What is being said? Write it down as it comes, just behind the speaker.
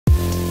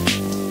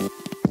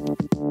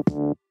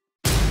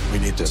We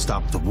need to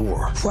stop the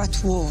war.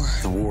 What war?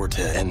 The war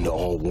to end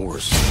all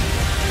wars.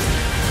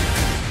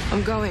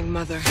 I'm going,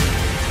 Mother.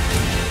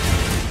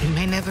 You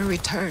may never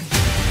return.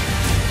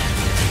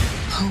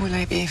 Who will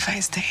I be if I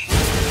stay?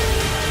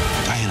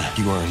 Diana,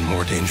 you are in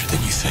more danger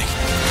than you think.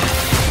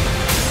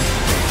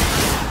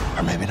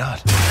 Or maybe not.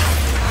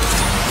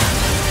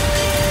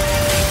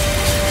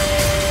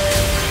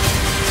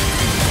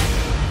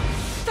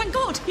 Thank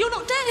God, you're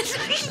not dead.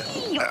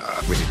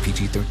 Rated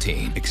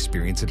PG-13.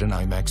 Experience it in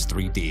IMAX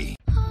 3D.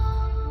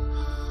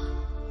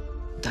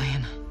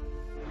 Diana.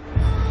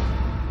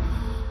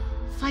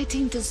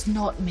 Fighting does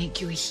not make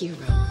you a hero.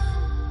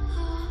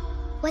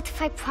 What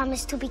if I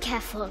promise to be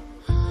careful?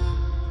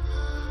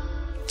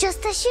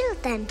 Just a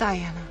shield, then.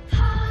 Diana.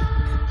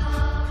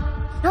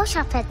 No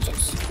sharp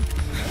edges.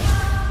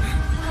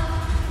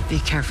 Be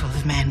careful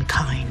of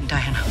mankind,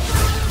 Diana.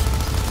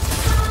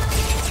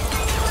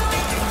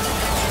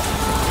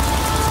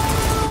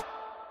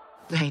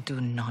 They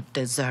do not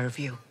deserve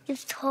you.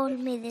 You've told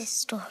me this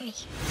story.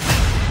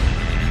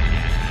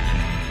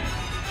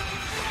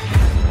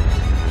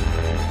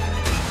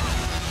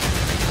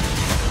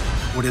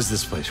 What is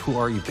this place? Who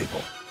are you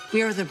people?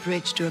 We are the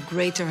bridge to a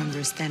greater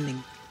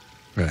understanding.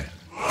 Right.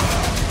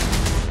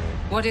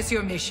 What is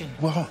your mission?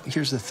 Well,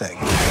 here's the thing.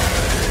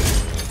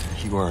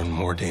 You are in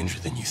more danger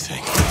than you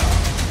think.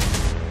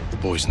 The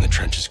boys in the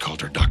trenches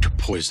called her Dr.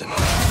 Poison.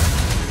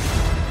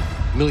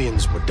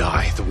 Millions would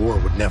die. The war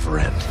would never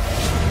end.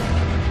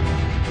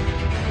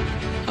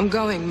 I'm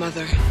going,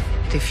 Mother.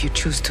 If you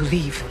choose to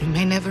leave, you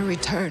may never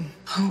return.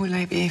 Who will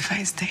I be if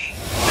I stay?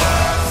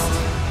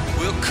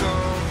 Will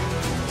come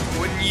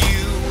when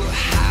you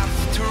have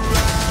to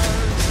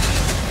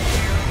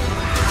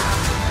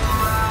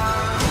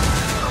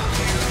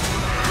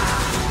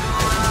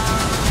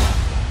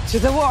To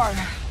the war.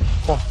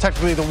 Well,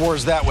 technically the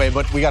war's that way,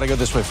 but we gotta go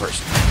this way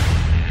first.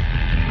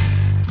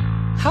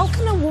 How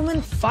can a woman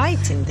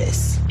fight in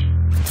this?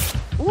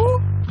 Ooh.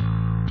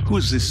 Who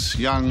is this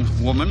young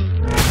woman?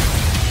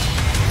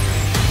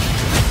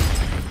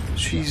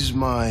 She's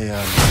my,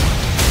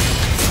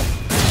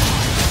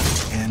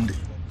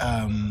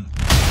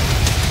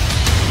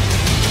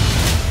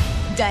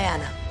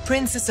 Diana,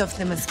 Princess of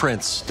the Mist.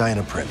 Prince.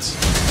 Diana Prince.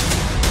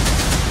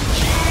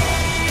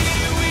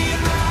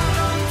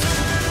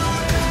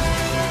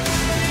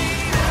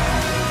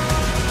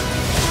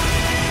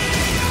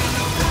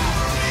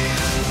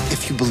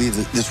 If you believe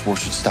that this war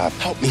should stop,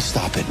 help me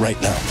stop it right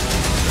now.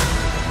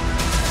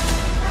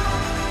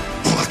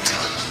 What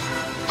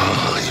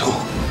are you?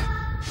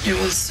 You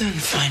will soon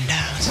find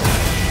out.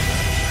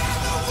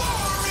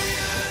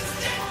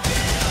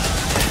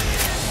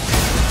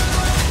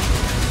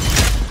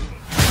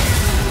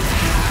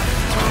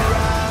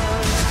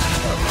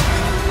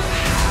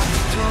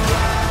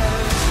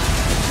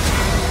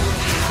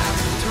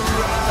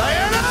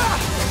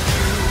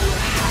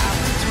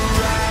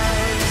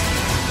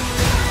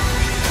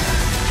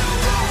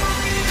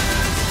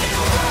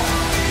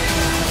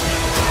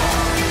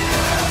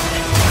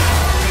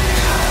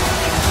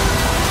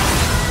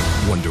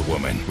 Wonder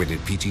Woman.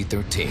 Rated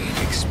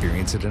PG-13.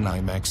 Experience it in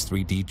IMAX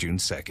 3D June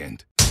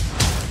 2nd.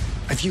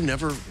 Have you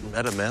never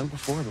met a man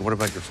before? What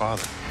about your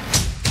father?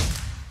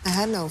 I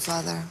had no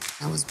father.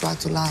 I was brought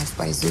to life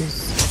by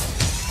Zeus.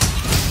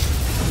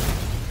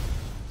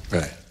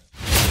 Right.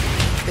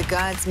 The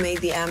gods made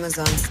the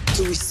Amazons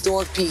to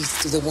restore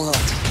peace to the world.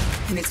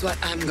 And it's what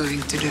I'm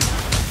going to do.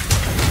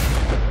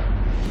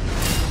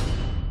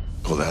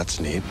 Well, that's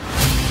neat.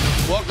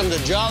 Welcome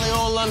to jolly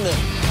old London.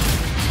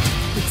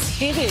 It's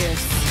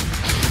hideous.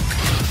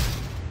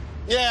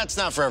 Yeah, it's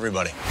not for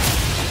everybody.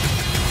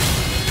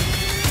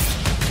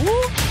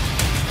 Woo.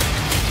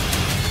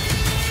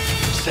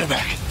 Stand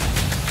back.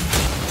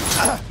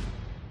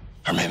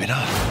 Or maybe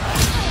not.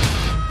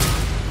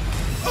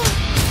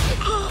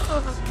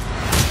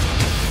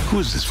 Who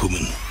is this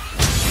woman?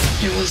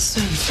 You will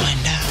soon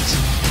find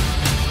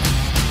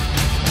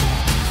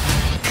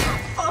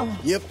out.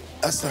 Yep,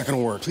 that's not gonna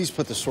work. Please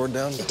put the sword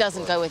down. It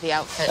doesn't go with the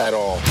outfit. At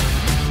all.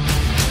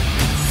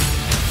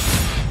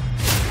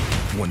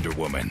 Wonder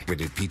Woman.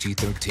 Rated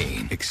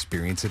PG-13.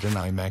 Experience it in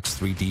IMAX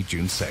 3D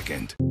June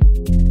 2nd.